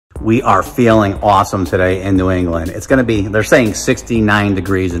We are feeling awesome today in New England. It's gonna be, they're saying 69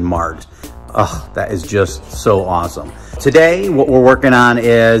 degrees in March. Oh, that is just so awesome. Today, what we're working on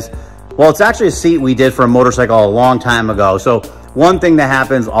is, well, it's actually a seat we did for a motorcycle a long time ago. So one thing that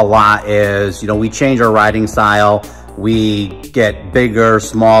happens a lot is, you know, we change our riding style. We get bigger,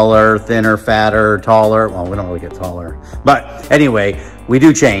 smaller, thinner, fatter, taller. Well, we don't really get taller, but anyway, we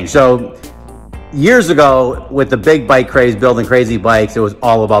do change. So years ago, with the big bike craze, building crazy bikes, it was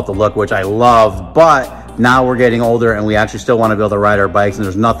all about the look, which I love. But now we're getting older and we actually still want to be able to ride our bikes. And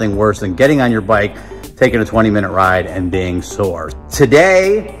there's nothing worse than getting on your bike, taking a 20-minute ride and being sore.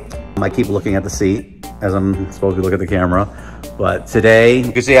 Today, I keep looking at the seat as I'm supposed to look at the camera. But today,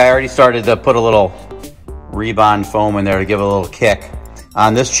 you can see I already started to put a little Rebond foam in there to give it a little kick.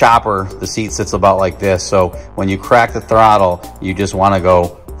 On this chopper, the seat sits about like this. So when you crack the throttle, you just want to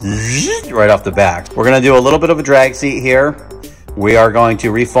go right off the back. We're going to do a little bit of a drag seat here. We are going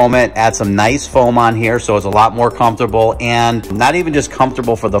to refoam it, add some nice foam on here so it's a lot more comfortable, and not even just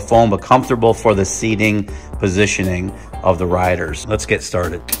comfortable for the foam, but comfortable for the seating positioning of the riders. Let's get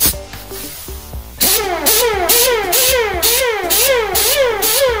started.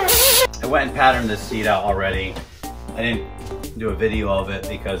 I went and patterned this seat out already. I didn't do a video of it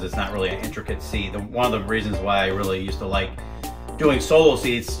because it's not really an intricate seat. One of the reasons why I really used to like doing solo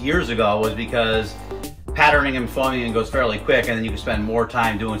seats years ago was because patterning and foaming and goes fairly quick, and then you can spend more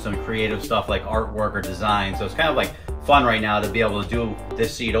time doing some creative stuff like artwork or design. So it's kind of like fun right now to be able to do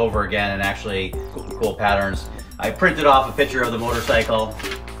this seat over again and actually cool patterns. I printed off a picture of the motorcycle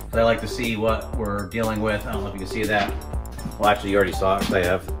because I like to see what we're dealing with. I don't know if you can see that. Well, actually you already saw it because I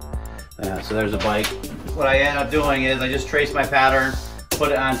have. So there's a bike. What I end up doing is I just trace my pattern,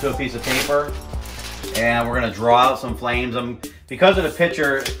 put it onto a piece of paper, and we're gonna draw out some flames. Because of the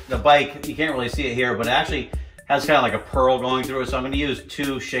picture, the bike, you can't really see it here, but it actually has kind of like a pearl going through it. So I'm gonna use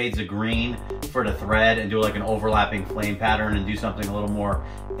 2 shades of green for the thread and do like an overlapping flame pattern and do something a little more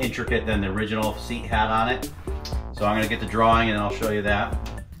intricate than the original seat had on it. So I'm gonna get the drawing and I'll show you that.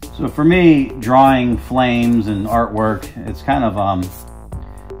 So for me, drawing flames and artwork, it's kind of,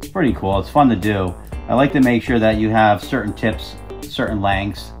 it's pretty cool. It's fun to do. I like to make sure that you have certain tips, certain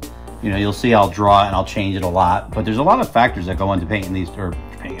lengths. You know, you'll see I'll draw it and I'll change it a lot, but there's a lot of factors that go into painting these, or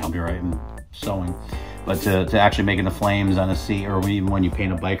painting, I'll be right, and sewing, but to actually making the flames on a seat, or even when you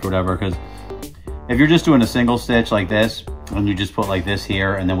paint a bike or whatever, because if you're just doing a single stitch like this, and you just put like this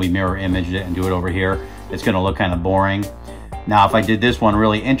here, and then we mirror imaged it and do it over here, it's gonna look kind of boring. Now, if I did this one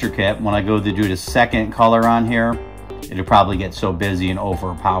really intricate, when I go to do the second color on here, it'll probably get so busy and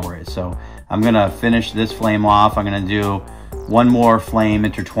overpower it. So I'm gonna finish this flame off. I'm gonna do one more flame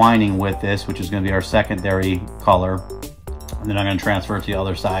intertwining with this, which is going to be our secondary color, and then I'm going to transfer it to the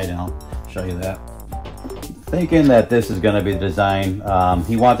other side and I'll show you that. Thinking that this is going to be the design,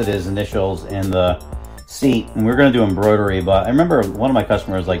 he wanted his initials in the seat, and we we're going to do embroidery, but I remember one of my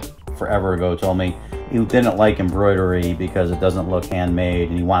customers like forever ago told me he didn't like embroidery because it doesn't look handmade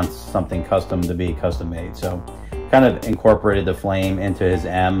and he wants something custom to be custom made. So kind of incorporated the flame into his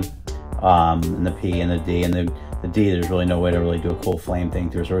M, and the P and the D, and the D, there's really no way to really do a cool flame thing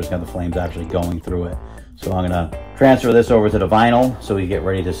through, so we're just gonna have the flames actually going through it. So I'm gonna transfer this over to the vinyl so we get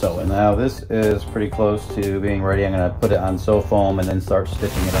ready to sew it. Now this is pretty close to being ready. I'm gonna put it on sew foam and then start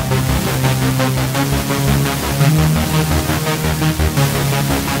stitching it up.